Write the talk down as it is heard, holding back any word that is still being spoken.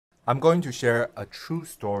I'm going to share a true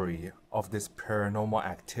story of this paranormal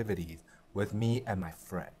activity with me and my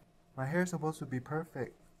friend. My hair is supposed to be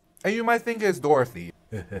perfect. And you might think it's Dorothy.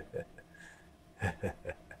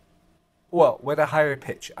 Well, with a higher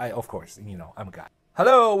pitch. Of course, I'm a guy.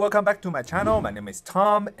 Hello, welcome back to my channel. My name is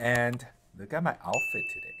Tom, and look at my outfit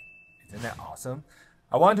today. Isn't that awesome?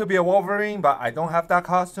 I want to be a Wolverine, but I don't have that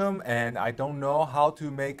costume, and I don't know how to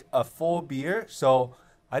make a full beard, so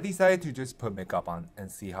I decided to just put makeup on and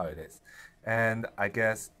see how it is. And I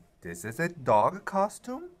guess this is a dog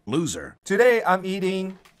costume? Loser. Today I'm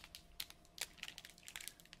eating.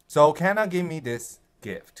 So Kana gave me this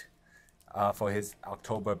gift for his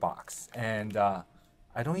October box. And I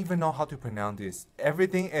don't even know how to pronounce this.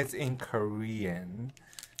 Everything is in Korean.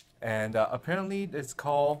 And apparently it's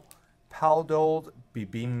called Paldoled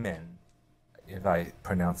Bibimbap, if I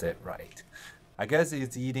pronounce it right. I guess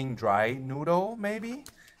it's eating dry noodle, maybe?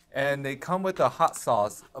 And they come with a hot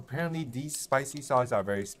sauce. Apparently these spicy sauces are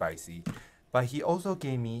very spicy. But he also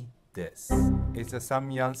gave me this. It's a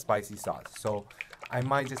samyang spicy sauce. So I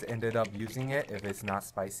might just ended up using it if it's not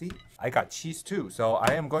spicy. I got cheese too. So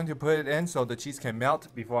I am going to put it in so the cheese can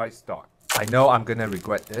melt before I start. I know I'm gonna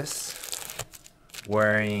regret this.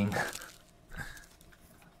 Wearing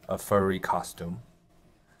a furry costume.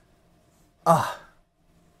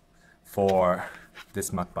 For this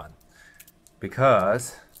mukbang.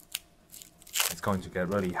 Because it's going to get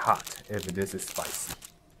really hot if this is spicy.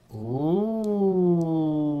 Ooh.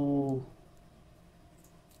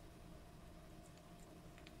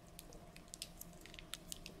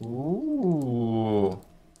 Ooh.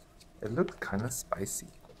 It looks kind of spicy.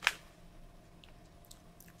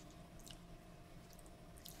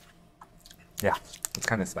 Yeah, it's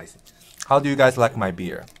kind of spicy. How do you guys like my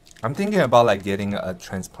beard? I'm thinking about like getting a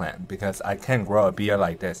transplant because I can't grow a beard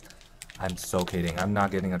like this. I'm so kidding. I'm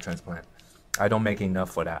not getting a transplant. I don't make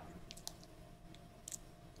enough for that.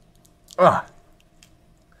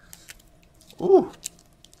 Ooh.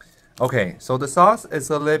 Okay, so the sauce is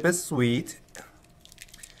a little bit sweet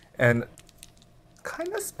and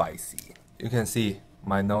kind of spicy. You can see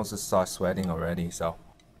my nose starts sweating already, so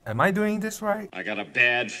am I doing this right? I got a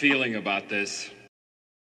bad feeling about this.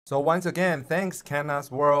 So once again, thanks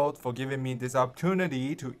Kana's World for giving me this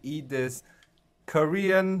opportunity to eat this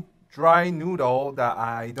Korean dry noodle that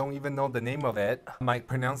I don't even know the name of it. My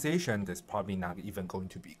pronunciation is probably not even going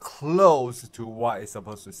to be close to what it's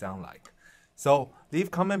supposed to sound like. So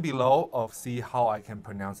leave comment below of see how I can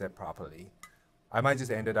pronounce it properly. I might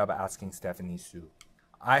just ended up asking Stephanie Sue.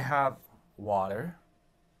 I have water,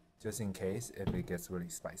 just in case if it gets really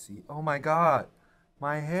spicy. Oh my god,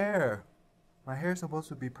 my hair. My hair is supposed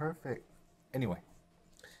to be perfect. Anyway,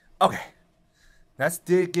 okay. Let's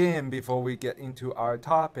dig in before we get into our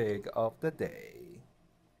topic of the day.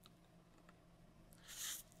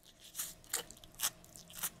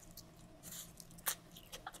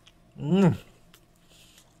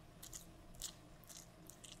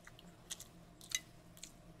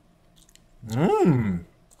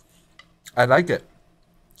 I like it.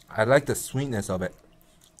 I like the sweetness of it.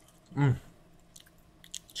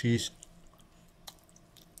 Cheese.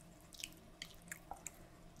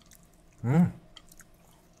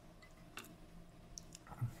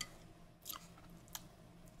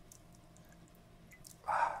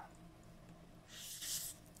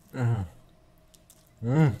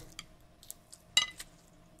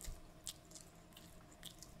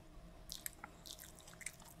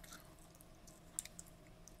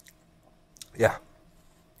 Yeah,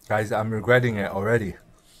 guys, I'm regretting it already.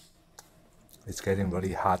 It's getting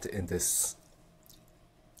really hot in this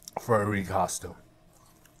furry costume.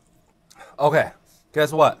 Okay,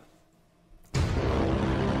 guess what?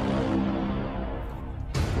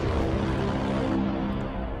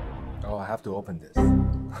 Oh, I have to open this.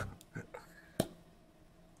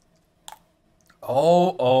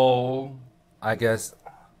 Oh, I guess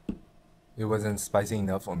it wasn't spicy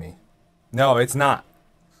enough for me. No, it's not.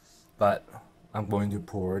 But I'm going to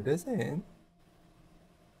pour this in.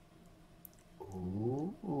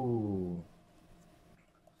 Ooh.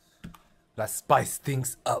 Let's spice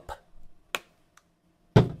things up.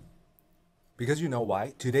 Because you know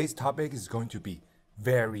why? Today's topic is going to be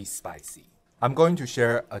very spicy. I'm going to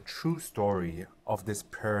share a true story of this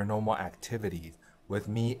paranormal activity with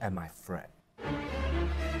me and my friend.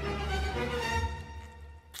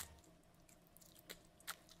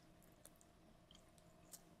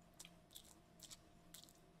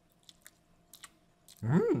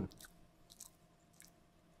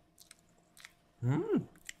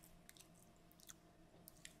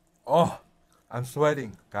 Oh, I'm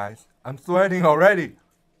sweating, guys. I'm sweating already.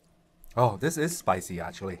 Oh, this is spicy,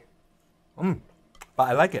 actually. But but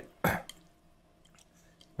I like it.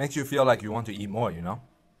 Makes you feel like you want to eat more, you know?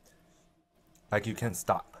 Like you can't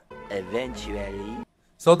stop. Eventually.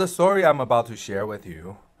 So the story I'm about to share with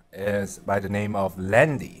you is by the name of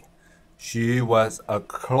Landy. She was a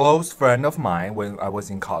close friend of mine when I was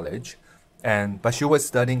in college, but she was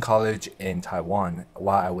studying college in Taiwan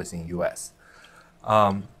while I was in US.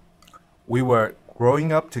 We were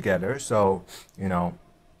growing up together, so you know,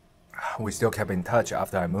 we still kept in touch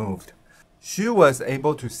after I moved. She was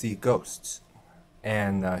able to see ghosts,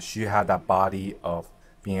 and she had that body of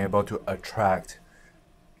being able to attract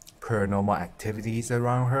paranormal activities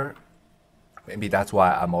around her. Maybe that's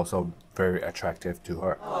why I'm also very attractive to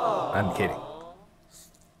her. I'm kidding.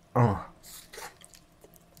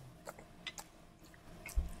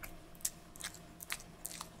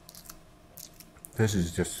 This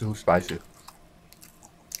is just so spicy.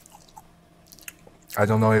 I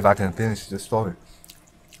don't know if I can finish the story.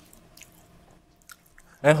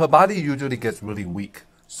 And her body usually gets really weak,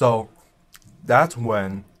 so that's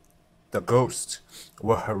when the ghosts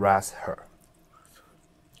will harass her.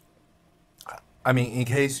 I mean, in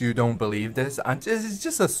case you don't believe this, this is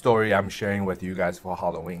just a story I'm sharing with you guys for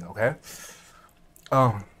Halloween, okay?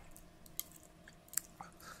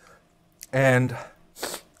 And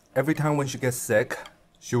every time when she gets sick,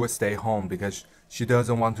 she would stay home because she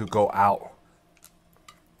doesn't want to go out.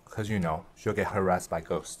 Because, you know, she'll get harassed by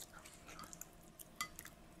ghosts.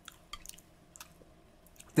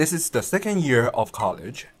 This is the second year of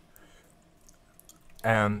college.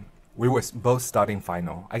 And we were both studying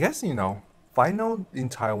final. I guess, you know, final in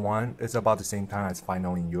Taiwan is about the same time as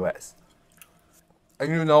final in US.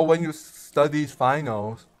 And you know, when you study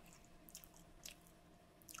finals,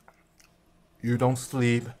 you don't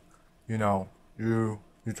sleep, you know, you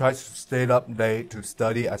try to stay up late to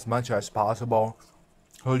study as much as possible.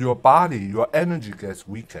 So your body, your energy gets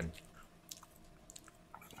weakened.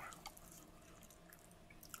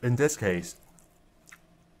 In this case,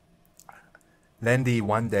 Landy,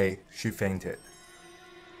 one day, she fainted.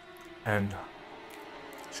 And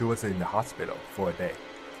she was in the hospital for a day.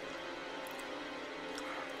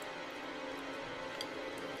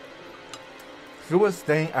 She was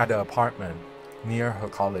staying at an apartment near her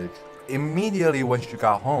college. Immediately when she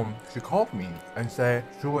got home, she called me and said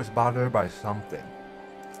she was bothered by something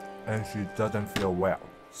and she doesn't feel well.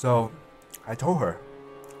 So I told her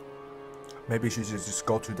maybe she should just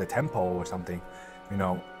go to the temple or something, you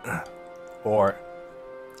know, or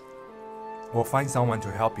we'll find someone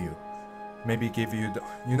to help you. Maybe give you the,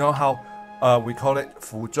 you know how we call it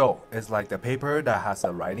符咒. It's like the paper that has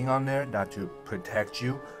a writing on there that to protect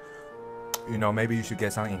you. You know, maybe you should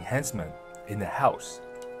get some enhancement in the house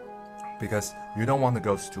because you don't want the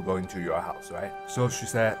ghosts to go into your house, right? So she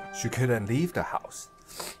said she couldn't leave the house.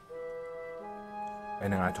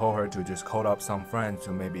 And then I told her to just call up some friends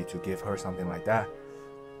to maybe to give her something like that.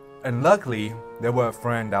 And luckily, there was a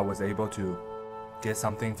friend that was able to get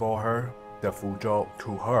something for her, the 符咒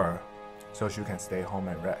to her, so she can stay home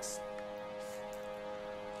and rest.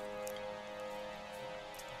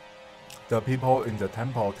 The people in the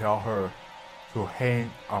temple tell her to hang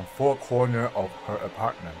on 4 corners of her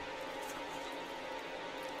apartment.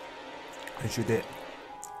 And she did.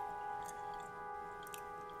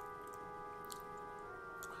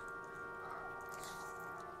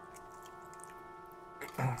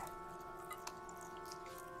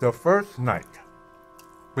 The first night,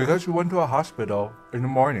 because she went to a hospital in the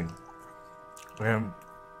morning, and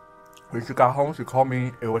when she got home, she called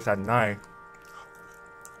me. It was at 9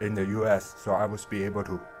 in the US, so I would be able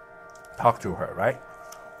to talk to her, right?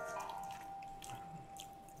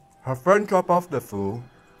 Her friend dropped off the food,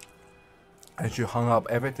 and she hung up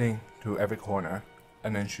everything to every corner,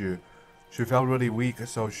 and then she felt really weak,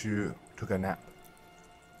 so she took a nap.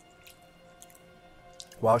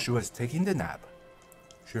 While she was taking the nap,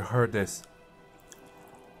 she heard this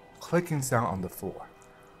clicking sound on the floor.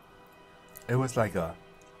 It was like a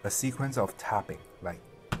sequence of tapping, like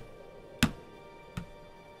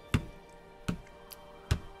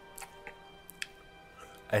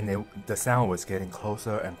and the sound was getting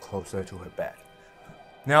closer and closer to her bed.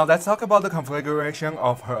 Now let's talk about the configuration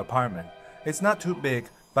of her apartment. It's not too big,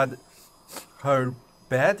 but her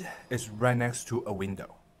bed is right next to a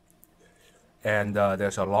window. And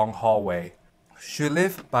there's a long hallway. She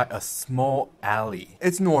lived by a small alley.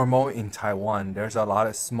 It's normal in Taiwan. There's a lot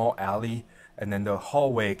of small alley, and then the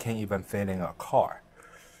hallway can't even fit in a car.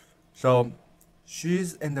 So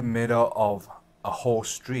she's in the middle of a whole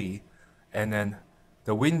street, and then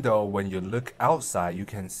the window, when you look outside, you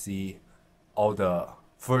can see all the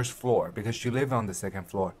first floor, because she lived on the second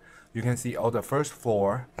floor. You can see all the first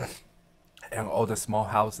floor and all the small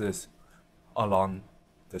houses along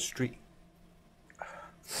the street.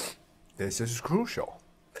 This is crucial.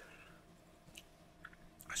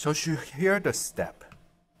 So she heard the step.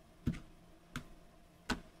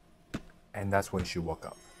 And that's when she woke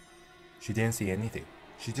up. She didn't see anything.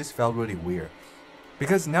 She just felt really weird.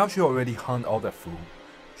 Because now she already hung all the food.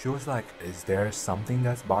 She was like, is there something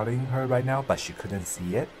that's bothering her right now, but she couldn't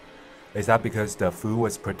see it? Is that because the food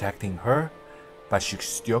was protecting her, but she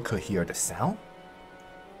still could hear the sound?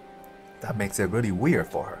 That makes it really weird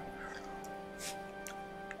for her.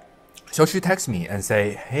 So she texts me and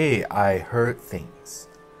say, hey, I heard things.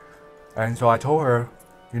 And so I told her,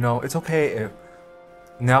 it's okay if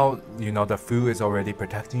now, the food is already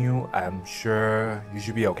protecting you. I'm sure you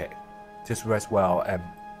should be okay. Just rest well and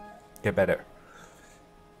get better.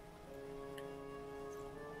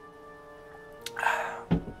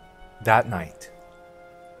 That night,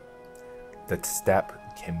 the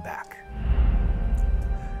step came back.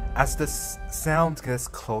 As the sound gets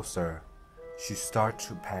closer, she starts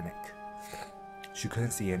to panic. She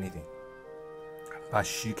couldn't see anything, but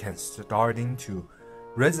she can starting to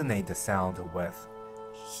resonate the sound with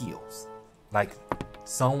heels, like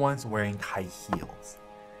someone's wearing high heels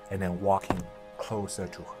and then walking closer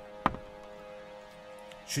to her.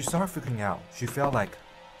 She started freaking out. She felt like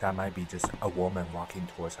that might be just a woman walking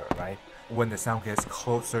towards her, right? When the sound gets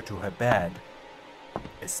closer to her bed,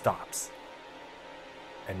 it stops.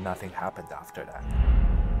 And nothing happened after that.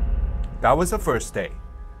 That was the first day.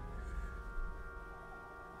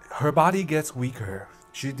 Her body gets weaker.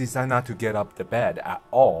 She decided not to get up the bed at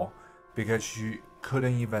all because she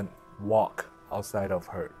couldn't even walk outside of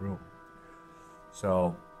her room.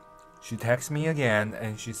 So she texts me again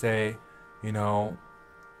and she say,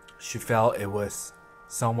 she felt it was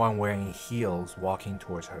someone wearing heels walking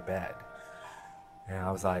towards her bed. And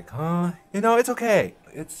I was like, it's okay.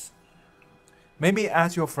 It's maybe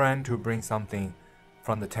ask your friend to bring something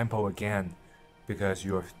from the temple again because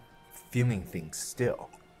you're feeling things still.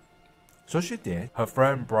 So she did. Her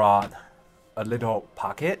friend brought a little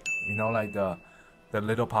pocket, like the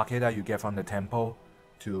little pocket that you get from the temple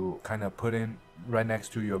to kind of put in right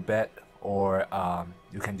next to your bed, or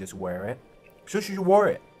you can just wear it. So she wore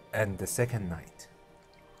it. And the second night,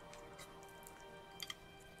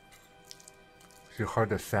 she heard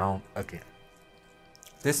the sound again.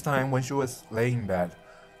 This time when she was laying in bed,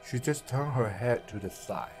 she just turned her head to the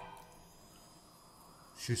side.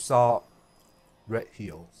 She saw red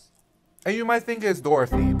heels. And you might think it's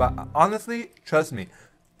Dorothy, but honestly, trust me,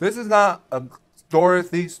 this is not a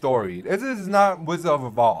Dorothy story. This is not Wizard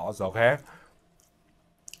of Oz, okay?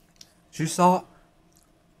 She saw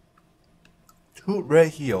two red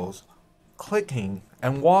heels clicking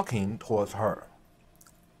and walking towards her.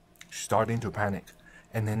 She's starting to panic.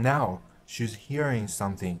 And then now she's hearing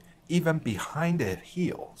something even behind the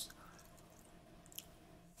heels.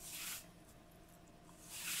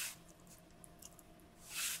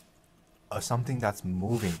 Something that's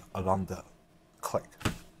moving along the click.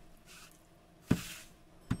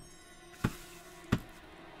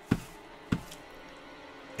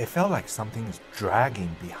 It felt like something is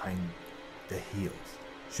dragging behind the heels.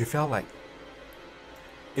 She felt like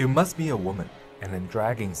it must be a woman and then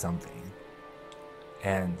dragging something.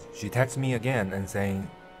 And she texts me again and saying,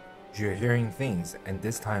 you're hearing things, and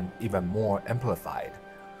this time even more amplified.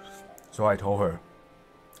 So I told her,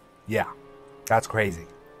 yeah, that's crazy.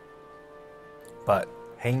 But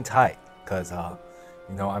hang tight, because,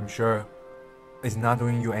 I'm sure it's not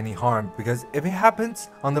doing you any harm. Because if it happens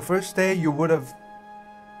on the first day, you would have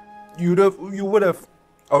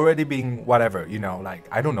already been whatever, like,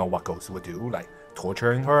 I don't know what ghosts would do, like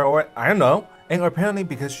torturing her or I don't know. And apparently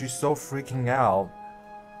because she's so freaking out,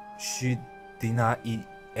 she did not eat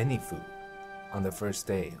any food on the first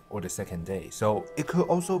day or the second day. So it could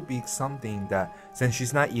also be something that since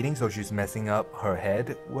she's not eating, so she's messing up her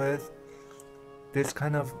head with this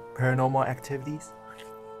kind of paranormal activities.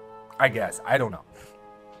 I guess. I don't know.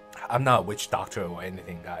 I'm not a witch doctor or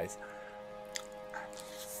anything, guys.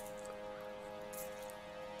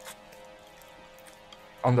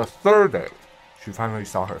 On the third day, she finally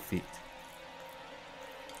saw her feet.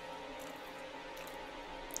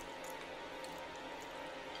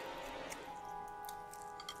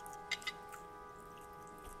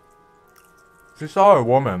 She saw a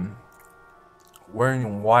woman wearing a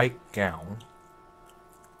white gown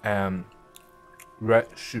and red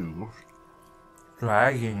shoes,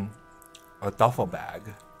 dragging a duffel bag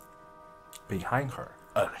behind her,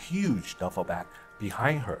 a huge duffel bag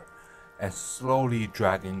behind her, and slowly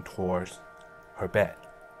dragging towards her bed.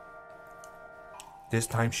 This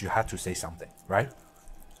time she had to say something, right?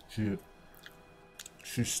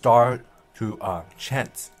 She started to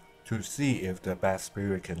chant to see if the bad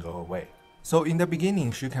spirit can go away. So in the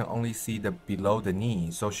beginning, she can only see the below the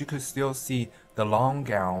knee, so she could still see the long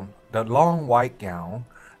gown, the long white gown,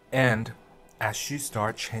 and as she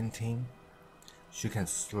starts chanting, she can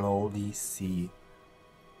slowly see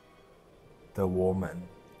the woman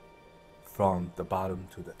from the bottom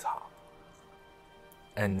to the top.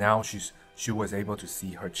 And now she was able to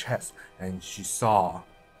see her chest, and she saw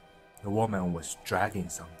the woman was dragging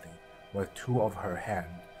something with two of her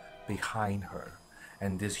hands behind her,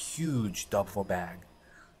 and this huge duffel bag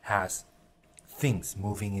has things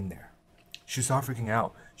moving in there. She started freaking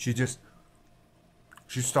out. She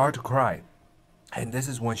started to cry. And this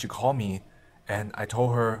is when she called me, and I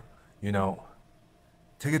told her,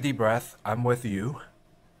 take a deep breath. I'm with you,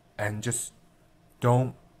 and just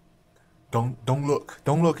don't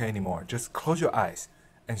look anymore. Just close your eyes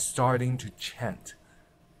and starting to chant.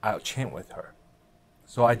 I'll chant with her.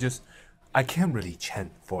 So I can't really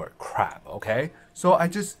chant for crap, okay? So I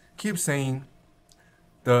just keep saying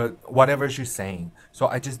whatever she's saying. So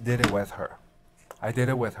I just did it with her.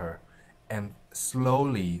 And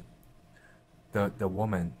slowly the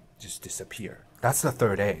woman just disappeared. That's the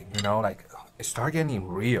third day, like it started getting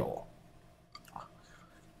real.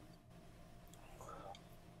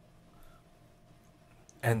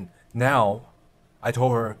 And now I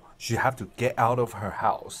told her she have to get out of her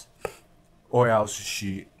house, or else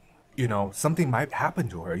she, something might happen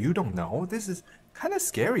to her. You don't know. This is kind of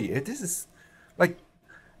scary. This is like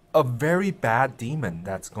a very bad demon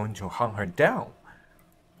that's going to hunt her down.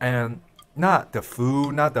 And not the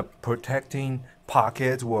food, not the protecting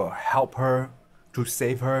pockets will help her to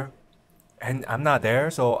save her. And I'm not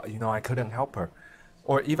there, so I couldn't help her.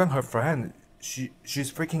 Or even her friend, she's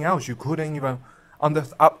freaking out. She couldn't even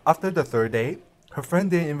after the third day, her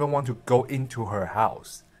friend didn't even want to go into her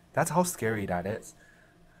house. That's how scary that is.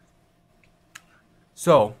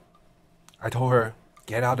 So I told her,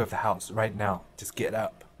 get out of the house right now. Just get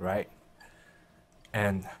up, right?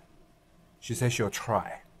 And she said she'll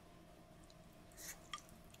try.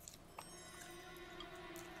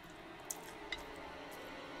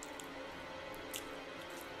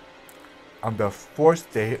 On the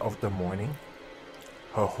fourth day of the morning,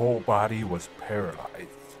 her whole body was paralyzed.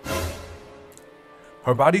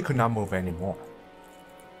 Her body could not move anymore.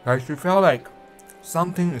 Like she felt like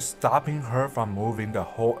something is stopping her from moving the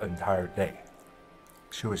whole entire day.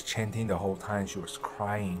 She was chanting the whole time, she was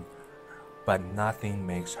crying, but nothing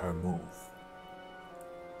makes her move.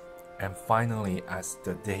 And finally, as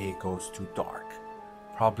the day goes to dark,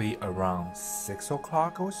 probably around 6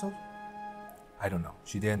 o'clock or so, I don't know,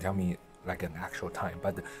 she didn't tell me like an actual time,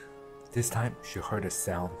 but this time she heard a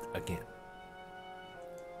sound again.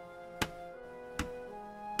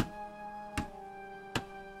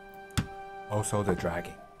 Also the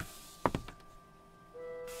dragging.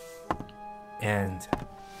 And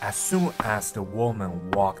as soon as the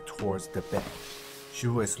woman walked towards the bed, she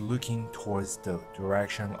was looking towards the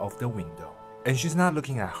direction of the window. And she's not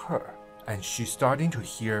looking at her. And she's starting to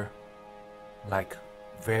hear like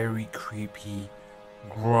very creepy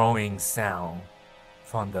growing sound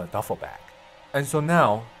from the duffel bag. And so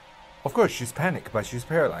now, of course, she's panicked, but she's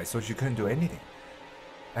paralyzed, so she couldn't do anything.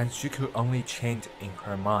 And she could only chant in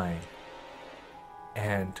her mind.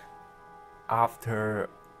 And after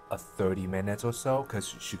 30 minutes or so,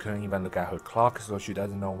 because she couldn't even look at her clock, so she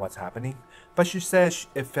doesn't know what's happening, but she says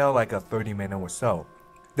it felt like a 30-minute or so.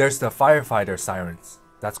 There's the firefighter sirens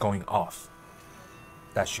that's going off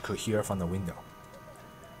that she could hear from the window.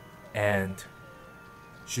 And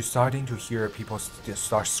she's starting to hear people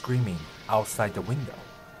start screaming outside the window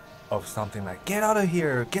of something like, get out of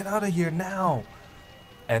here now.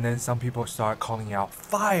 And then some people start calling out,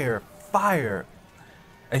 fire, fire.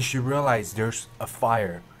 And she realized there's a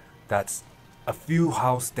fire that's a few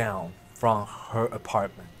houses down from her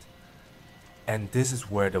apartment. And this is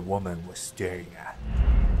where the woman was staring at.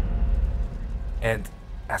 And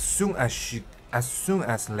as soon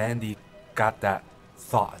as Landy got that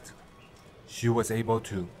thought, she was able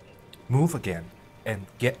to move again and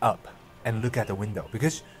get up and look at the window,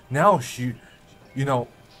 because now she,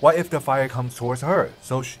 what if the fire comes towards her?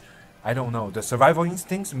 So I don't know, the survival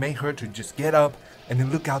instincts made her to just get up and then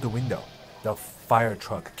look out the window. The fire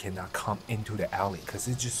truck cannot come into the alley because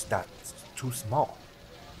it's just that's too small.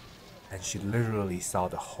 And she literally saw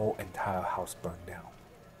the whole entire house burn down.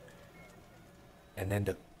 And then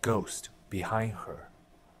the ghost behind her,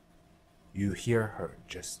 you hear her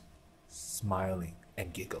just smiling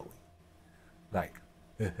and giggling. Like,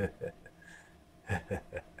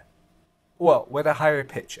 well, with a higher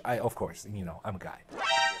pitch. Of course, I'm a guy.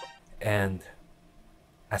 And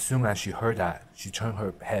as soon as she heard that, she turned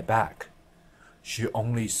her head back she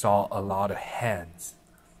only saw a lot of hands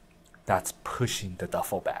that's pushing the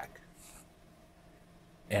duffel bag.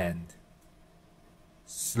 And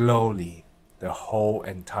slowly, the whole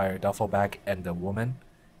entire duffel bag and the woman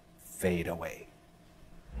fade away.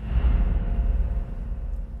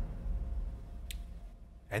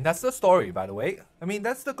 And that's the story, by the way. I mean,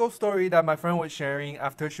 that's the ghost story that my friend was sharing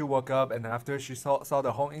after she woke up and after she saw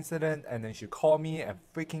the whole incident. And then she called me and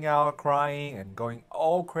freaking out, crying and going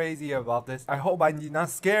all crazy about this. I hope I did not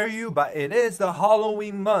scare you, but it is the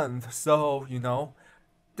Halloween month. So, you know,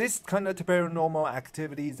 this kind of paranormal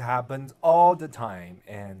activities happens all the time.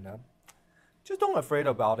 And just don't afraid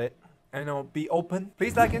about it. And be open.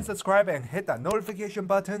 Please like and subscribe and hit that notification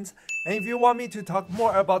buttons. And if you want me to talk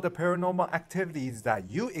more about the paranormal activities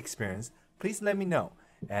that you experience, please let me know.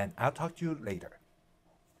 And I'll talk to you later.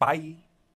 Bye.